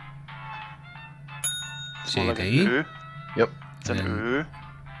 More like an JD, Ö. Yep. It's an And- Ö.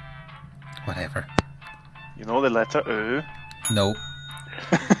 whatever. You know the letter Ö. No.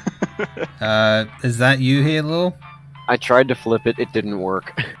 Is that you, Halo? I tried to flip it, it didn't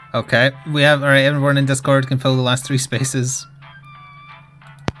work. Okay, we have, alright, everyone in Discord can fill the last 3 spaces.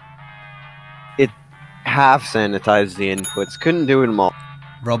 It half sanitized the inputs, couldn't do them all.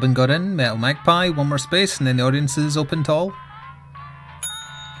 Robin got in, Metal Magpie, one more space, and then the audience is open to all.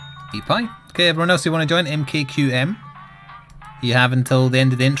 Eat Pie. Okay, everyone else who want to join, MKQM. You have until the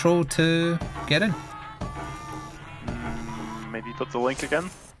end of the intro to get in. Maybe put the link again?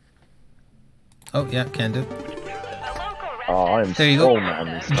 Oh, yeah, can do. Oh, I am There you so go.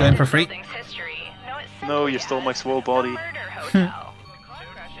 mad. Join for free. No, you stole my swole body.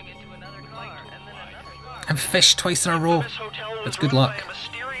 I'm fished twice in a row. That's good luck.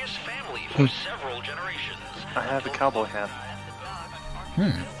 I have a cowboy hat.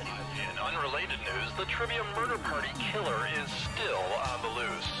 In unrelated news, the trivia murder party killer is still on the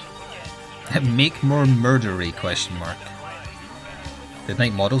loose. Make more murdery, question mark. Did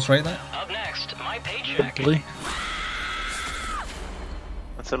Night Models write that? Up next, my paycheck. Probably.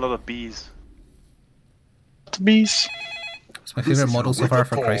 That's a lot of bees. Bees. It's my favourite model so far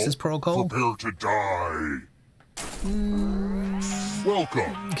for Crisis Protocol. Prepare to die.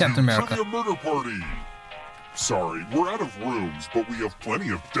 Welcome Captain to America. Trivia Murder Party. Sorry, we're out of rooms, but we have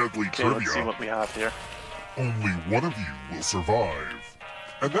plenty of deadly Okay, trivia. let's see what we have here. Only one of you will survive.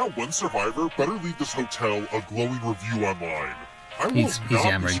 And that one survivor better leave this hotel a glowing review online. I will He's not be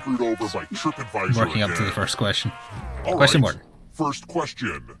yammering. screwed over by TripAdvisor Working up to the again. first question. All Question right, one. First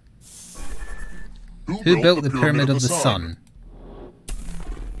question. Who built the Pyramid of the Sun?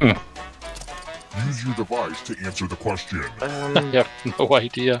 Use your device to answer the question. I have no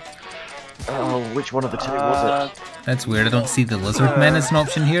idea. Oh, which one of the two was it? That's weird, I don't see the Lizard Men as an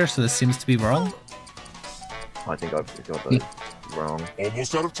option here, so this seems to be wrong. I think I've got that wrong.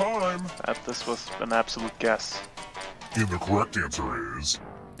 Almost out of time. This was an absolute guess. And the correct answer is...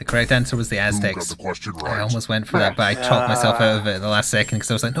 The correct answer was the Who got Aztecs. the question I right? almost went for that, but I talked myself out of it at the last second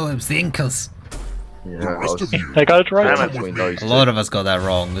because I was like, no, it was the Incas. Yeah, The rest of you... I got it right. Damn it. between those A two. lot of us got that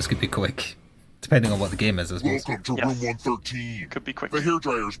wrong. This could be quick. Depending on what the game is, I suppose. Welcome to Yes. room 113. Could be quick. The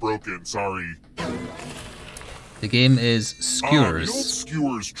hairdryer's broken, sorry. The game is The old Skewers.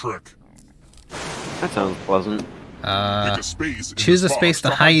 skewers trick. That sounds pleasant. Pick a space in choose this a space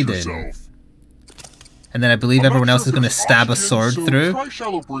box to hide in. yourself. And then I believe I'm not everyone else sure is going to if there's stab a oxygen, sword so through. Try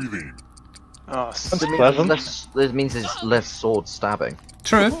shallow breathing. Oh, That means Pleasant. that means there's less sword stabbing.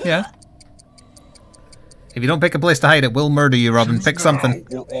 True, yeah. If you don't pick a place to hide it, we'll murder you, Robin. Choose Pick now, something.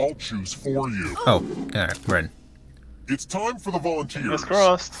 Or I'll choose for you. Oh, alright, we're in. It's time for the volunteers. fingers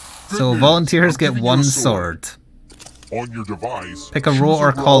crossed. Good So news, volunteers I'm get giving you one a sword. On your device, Pick a choose row or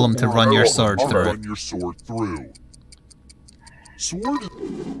row column to or run your column sword to through. Run your sword through. Sword is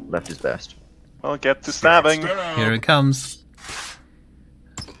Left is best. Well, get to stabbing. stab. Here it comes.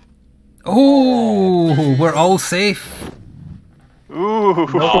 Oh, we're all safe. Ooh.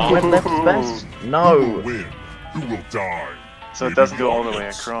 Left is best? Who will No. win? Who will die? So it Maybe doesn't go all the way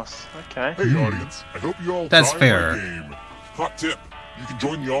audience. across. Okay. Hey audience, I hope you all That's die in fair. my game. Hot tip, you can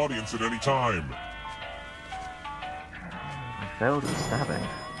join the audience at any time. I failed at stabbing.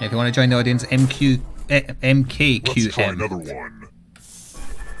 If you want to join the audience, Let's try MKQM. another one.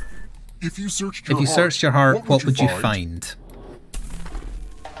 If you searched If you searched your heart, what would you find?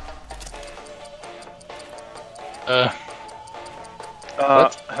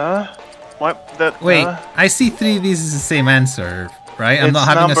 Huh? What? That? Wait, I see 3 of these as the same answer, right? I'm It's not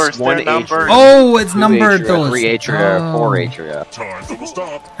having numbers. a... One They're numbered. Oh, it's 2 numbered atria, though. 3 It's- atria, 4 oh. atria. Time to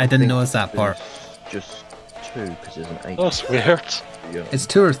stop. I didn't notice that part. There's just 2 because there's an 8. That's weird. Yeah. It's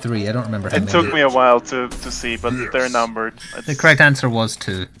 2 or 3, I don't remember how It many. took me a while to see, but Yes. they're numbered. The correct answer was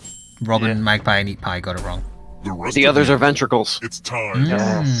 2. Robin, Yeah. Magpie, and Eat Pie got it wrong. The rest The of others you, are ventricles. It's time.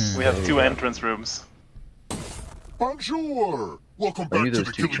 Mm. We have 2 entrance rooms. Bonjour. Welcome I knew back there to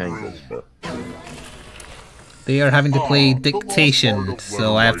was the 2 killing room. chambers, but They are having to play the lost art dictation, of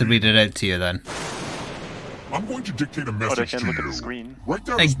so I have to letter read it out to you then. I'm going to dictate a Oh, they message can to look at you. the screen. Write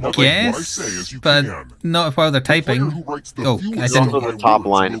down I as much of what I say as guess, you but can. not while they're The player typing. who writes the Oh, fewest I It's didn't- also of the my top words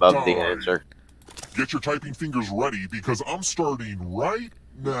line will above the die. answer. Get your typing fingers ready because I'm starting right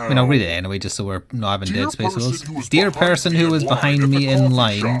now. I mean, I'll read it anyway, just so we're not having Dear dead space person with who us. was Dear behind person me who in was line behind at me the in coffee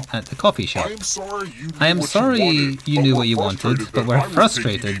line shop. at the coffee shop. I am sorry you knew I am what sorry wanted, you but knew were what you wanted, frustrated but that were I was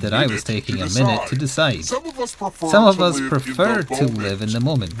frustrated taking that a I was minute taking to a minute to decide. Some of us prefer, Some of to us live prefer in to live in the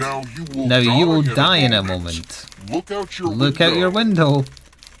moment. Now You will die in a moment. Look out your Look out your window.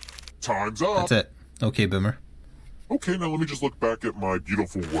 Time's up. That's it. Okay, Boomer. Okay, now let me just look back at my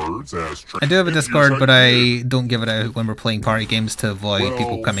beautiful words as I do have a interviews Discord, but did. I don't give it out when we're playing party games to avoid Well,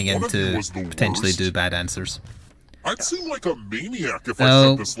 people coming in one of you to was the potentially worst. do bad answers. I'd seem like a maniac if Well, I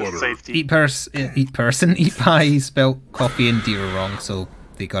sent this letter. Safety. Eat person, eat pie spelt coffee and deer wrong, so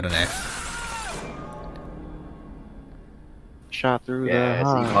they got an F. Shot through yeah,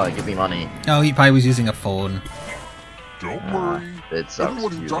 the see, give me money. Oh, Eat Pie was using a phone. Don't worry. It sucks.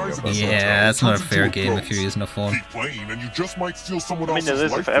 Everyone who dies in this Yeah, hotel that's not a turns fair into game if ghost. you're using a phone. Keep playing, and you just might steal someone I mean, else's it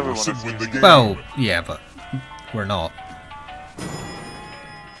is life if everyone force and is win the using game. Well, yeah, but we're not.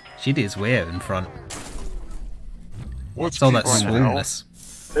 GD's way out in front. Let's It's all keep that going now. swollenness.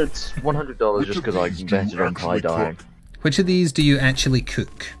 It's $100 Which just of because I these can do bet you it on Kai actually dying. cook? Which of these do you actually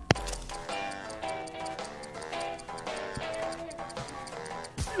cook?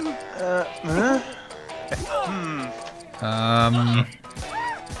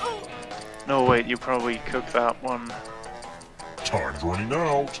 No, wait, you probably cooked that one. Time's running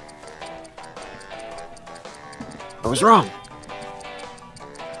out. I was wrong.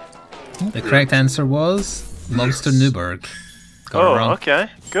 The correct answer was Lobster Newburg. Got it wrong. Okay,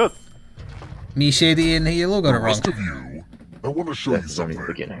 good. Me, Shady, and Halo got it The wrong. rest of you, I want to show you That's only the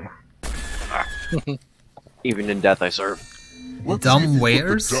something. beginning. Even in death, I serve. Let's Dumb see if you put the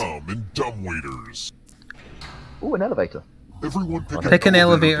waiters? Dumb and dumb waiters. Ooh, an elevator. Everyone Pick an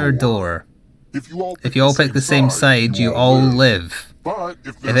elevator door. If you all pick the same side, you all live. But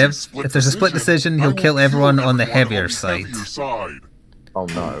if If there's a split decision, he'll kill everyone on the heavier side. Oh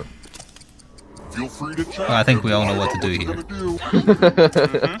no. Feel free to chat. Well, I think we all know what to do here.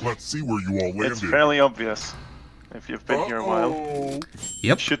 Let's see where you all landed. It's fairly obvious. If you've been here a while. Uh-oh.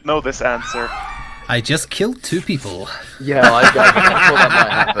 Yep. You should know this answer. I just killed 2 people. Yeah, I thought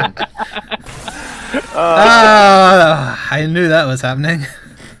that might happen. I knew that was happening.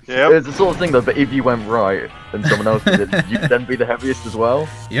 Yep. It's the sort of thing though, but if you went right and someone else did it, you'd then be the heaviest as well.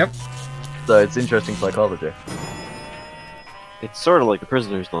 Yep. So it's interesting psychology. It's sort of like the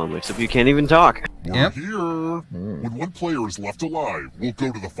prisoner's dilemma, except you can't even talk. We're Yep. here. When one player is left alive, we'll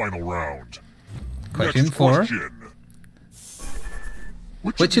go to the final round. Question Next 4. question.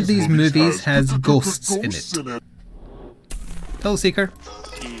 Which of these movies has ghosts in it? Thrill Seeker.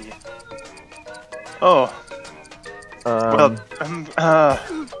 Oh. Um, I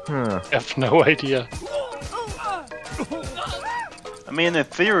have no idea. I mean, in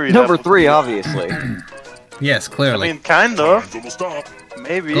theory. Number that 3, would obviously. Yes, be, I clearly. mean, kind of. Almost up.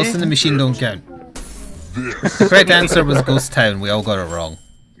 Maybe. Ghost in the Machine don't count. This. The correct answer was Ghost Town. We all got it wrong.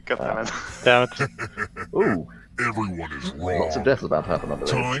 God damn it. Damn it. ooh, Everyone is wrong. lots of deaths about to happen under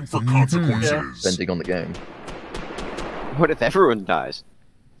there. Time for consequences. Bending on the game. What if everyone dies?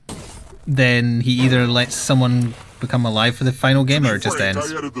 Then he either lets someone become alive for the final game or it just Frank,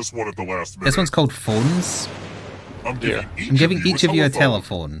 ends. I added this one at the last minute. This one's called Phones. I'm giving I'm giving each of you a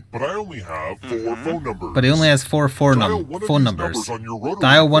telephone. But I only have 4 phone numbers. But he only has 4 phone Dial one of phone these numbers. on your rotary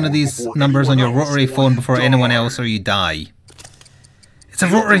Dial one of phone these before numbers on your anyone else rotary or phone you before die. anyone else or you die. It's a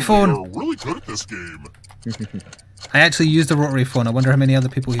rotary You're phone! really good at this game. I actually used a rotary phone. I wonder how many other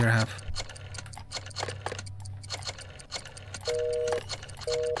people here have.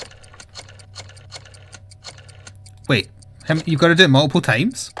 Wait, you've got to do it multiple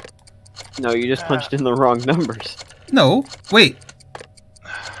times? No, you just punched in the wrong numbers. No, wait.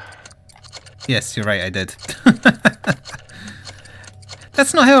 Yes, you're right, I did.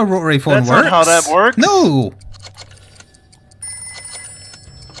 That's not how a rotary phone That's works. not how that works? No!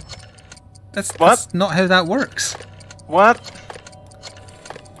 That's not how that works. What?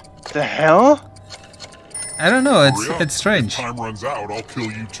 The hell? I don't know, Hurry up. it's strange. If time runs out, I'll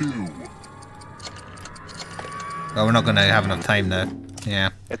kill you too. Well, we're not going to have enough time now. Yeah.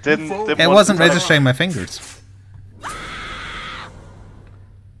 It didn't. It wasn't registering my fingers.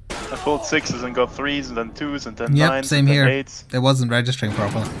 I pulled 6s and got 3s and then 2s and then Yep, 9s same and then here. 8s. It wasn't registering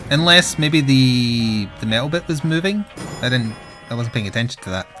properly. Unless maybe the metal bit was moving. I wasn't paying attention to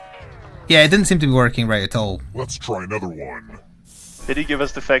that. Yeah, it didn't seem to be working right at all. Let's try another one. Did he give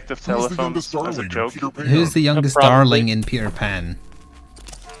us defective Who's the telephones youngest as a darling in joke? Peter Pan? Who's the youngest Probably. darling in Peter Pan?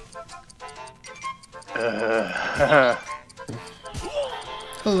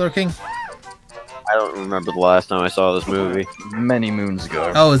 Hello, Lurking. I don't remember the last time I saw this movie. Many moons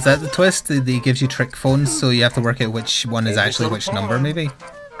ago. Oh, is that the twist? He gives you trick phones, so you have to work out which one is actually which number, maybe?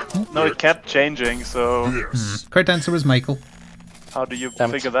 No, it kept changing, so This. Correct answer was Michael. how do you Damn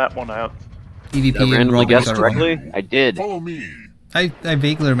it. figure that one out? EVP Did I and randomly Robbie guessed got it wrong. correctly? I did. Follow me. I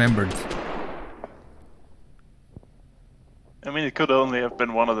vaguely remembered. I mean, it could only have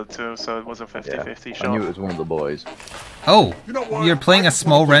been one of the two, so it was a 50-50 I shot. knew it was one of the boys. Oh, You know what? you're playing a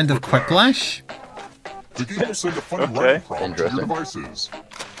small round of Quiplash? The game will send a funny Okay. writing prompt to your Interesting. devices.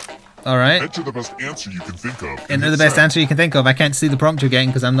 Alright. Enter the best answer you can think of. and Enter hit the best send. answer you can think of. I can't see the prompt you're getting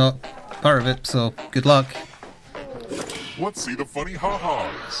because I'm not part of it, so good luck. Let's see the funny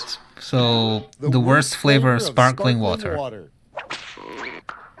ha-has. So, the worst flavor of sparkling water.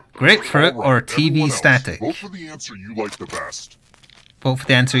 Grapefruit Alright, or TV everyone else, static? Vote for the answer you like the best. Vote for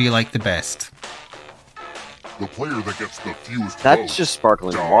the answer you like the best. The player that gets the fewest That's votes just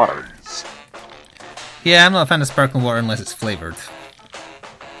sparkling water. dies. Yeah, I'm not a fan of sparkling water unless it's flavoured.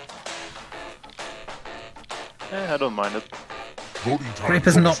 I don't mind it. Voting time Grape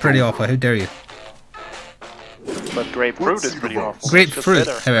is not almost pretty over. awful, how dare you. But grapefruit Let's is see pretty the awful. votes. Grapefruit, It's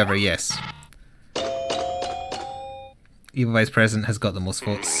just bitter. however, yes. Evil Vice President has got the most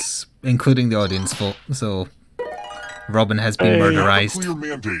votes, including the audience vote, so Robin has been You have a murderized. clear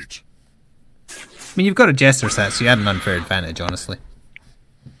mandate. I mean, you've got a Jester set, so you had an unfair advantage, honestly.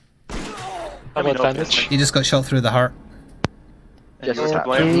 I mean, advantage. obviously. You just got shot through the heart. And Just you're to tap.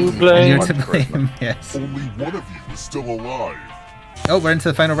 blame. To And blame. you're to blame, yes. Only one of you is still alive. Oh, we're into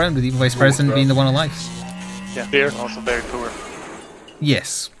the final round with Evil Vice President being the one alive. Yeah, Beer. also very poor.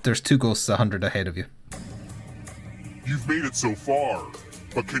 Yes, there's 2 ghosts 100 ahead of you. You've made it so far,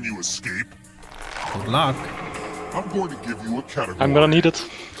 but can you escape? Good luck. I'm going to give you a category. I'm gonna need it.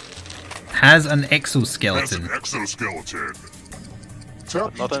 Has an Has exoskeleton. an exoskeleton.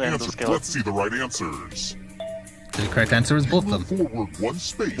 Tap Not each an answer. endoskeleton. Let's see the right answers. The correct answer is both of Move them. forward 1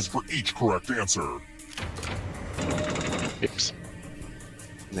 space for each correct answer. Oops.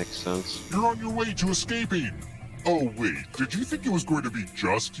 Makes sense. You're on your way to escaping. Oh wait, did you think it was going to be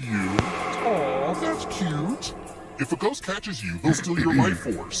just you? Aw, that's cute. If a ghost catches you, they'll steal your life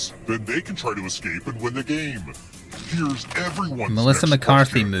force. Then they can try to escape and win the game. Here's everyone's Melissa next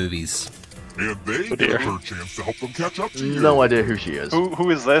McCarthy question. movies. And they Oh, get dear. a third chance to help them catch up to you. No idea who she is. Who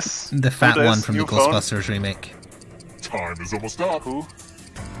is this? The fat Who this? one from the New phone? Ghostbusters remake. Time is almost up. Who?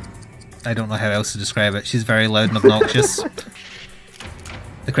 I don't know how else to describe it. She's very loud and obnoxious.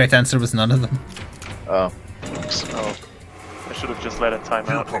 The correct answer was none of them. Oh. Oh, I should have just let it time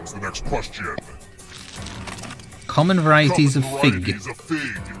Here out. comes the next question. Common varieties of Common fig. varieties of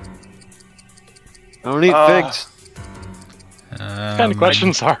fig. I don't eat figs. What kind of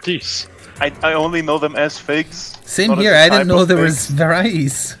questions are these? I only know them as figs. Same not as here, a I didn't type know of there figs. was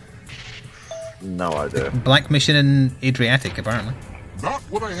varieties. No idea. Black Mission and Adriatic, apparently. Not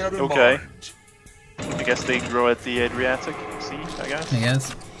what I had in Okay. mind. I guess they grow at the Adriatic Sea, I guess.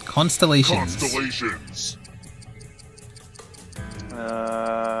 Yes. Constellations. Constellations.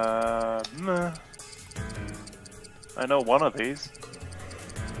 Meh. I know one of these.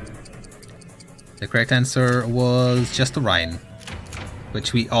 The correct answer was just Orion,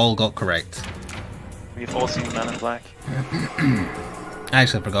 which we all got correct. We've all seen Men in Black. I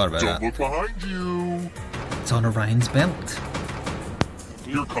actually forgot about Don't that. look behind you. It's on Orion's belt.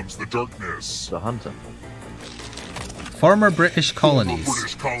 Here comes the darkness. The hunter. Former British The colonies.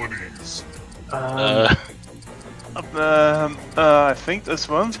 British colonies. I think this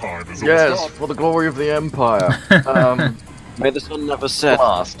one. Time is almost Yes, up. for the glory of the Empire. May the sun never set.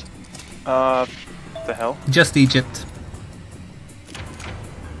 Blast. The hell? Just Egypt.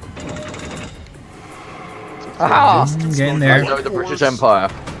 Aha! Getting I there. know the British Empire.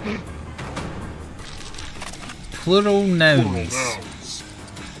 Plural Plural nouns. nouns.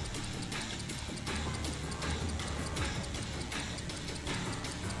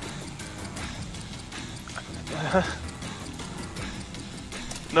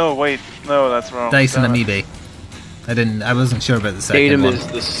 No, wait. No, that's wrong. Dice and Damn it. amoebae. I wasn't sure about the second Datum one. is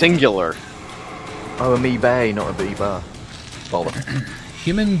the singular. Oh, amoeba, not amoeba. Bother.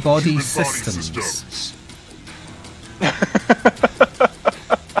 Human body Human systems. body systems.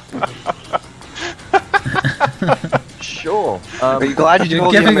 Sure. Are you glad you You're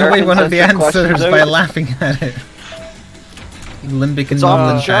told the giving away American one of the centric questions answers out? by laughing at it. Limbic and It's off the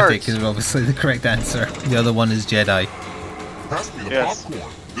non-lymphatic charts. is obviously the correct answer. The other one is Jedi. Pass me the Yes.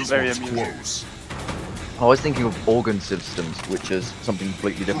 popcorn. This Very one's amusing. close. I was thinking of organ systems, which is something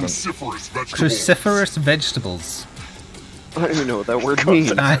completely different. Cruciferous vegetables. Cruciferous vegetables. I don't even know what that word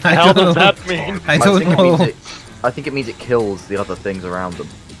means. I The hell don't does know. that mean? I don't think know. I think it means it kills the other things around them.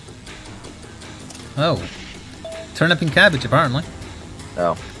 Oh. Turnip and cabbage, apparently.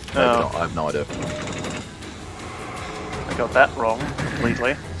 Oh. Maybe No. not. I have no idea. I got that wrong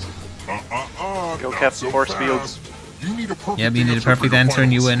completely. Go not Cap so Force fast. Fields. You need a perfect Yeah, but you need a answer for perfect your answer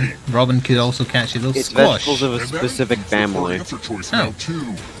and you final win. escape. Robin could also catch you. Those It's squash. vegetables of a And that specific includes your family. answer choice Oh. now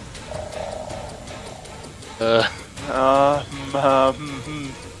too.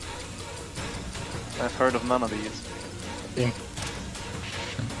 I've heard of none of these.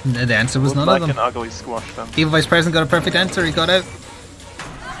 The answer was Look none like of an them. ugly squash then. Evil Vice President got a perfect answer. He got out.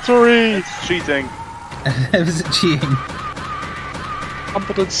 Sorry! It's cheating. It was cheating.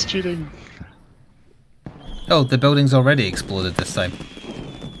 Competence cheating. Oh, the building's already exploded this time.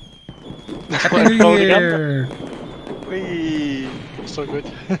 Happy Well, New voting up. Year! Whee! So good.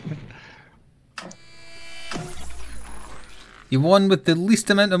 You won with the least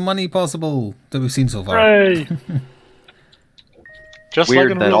amount of money possible that we've seen so far. Hooray! Just Weird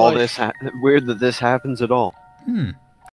like in that real all life. weird that this happens at all. Hmm.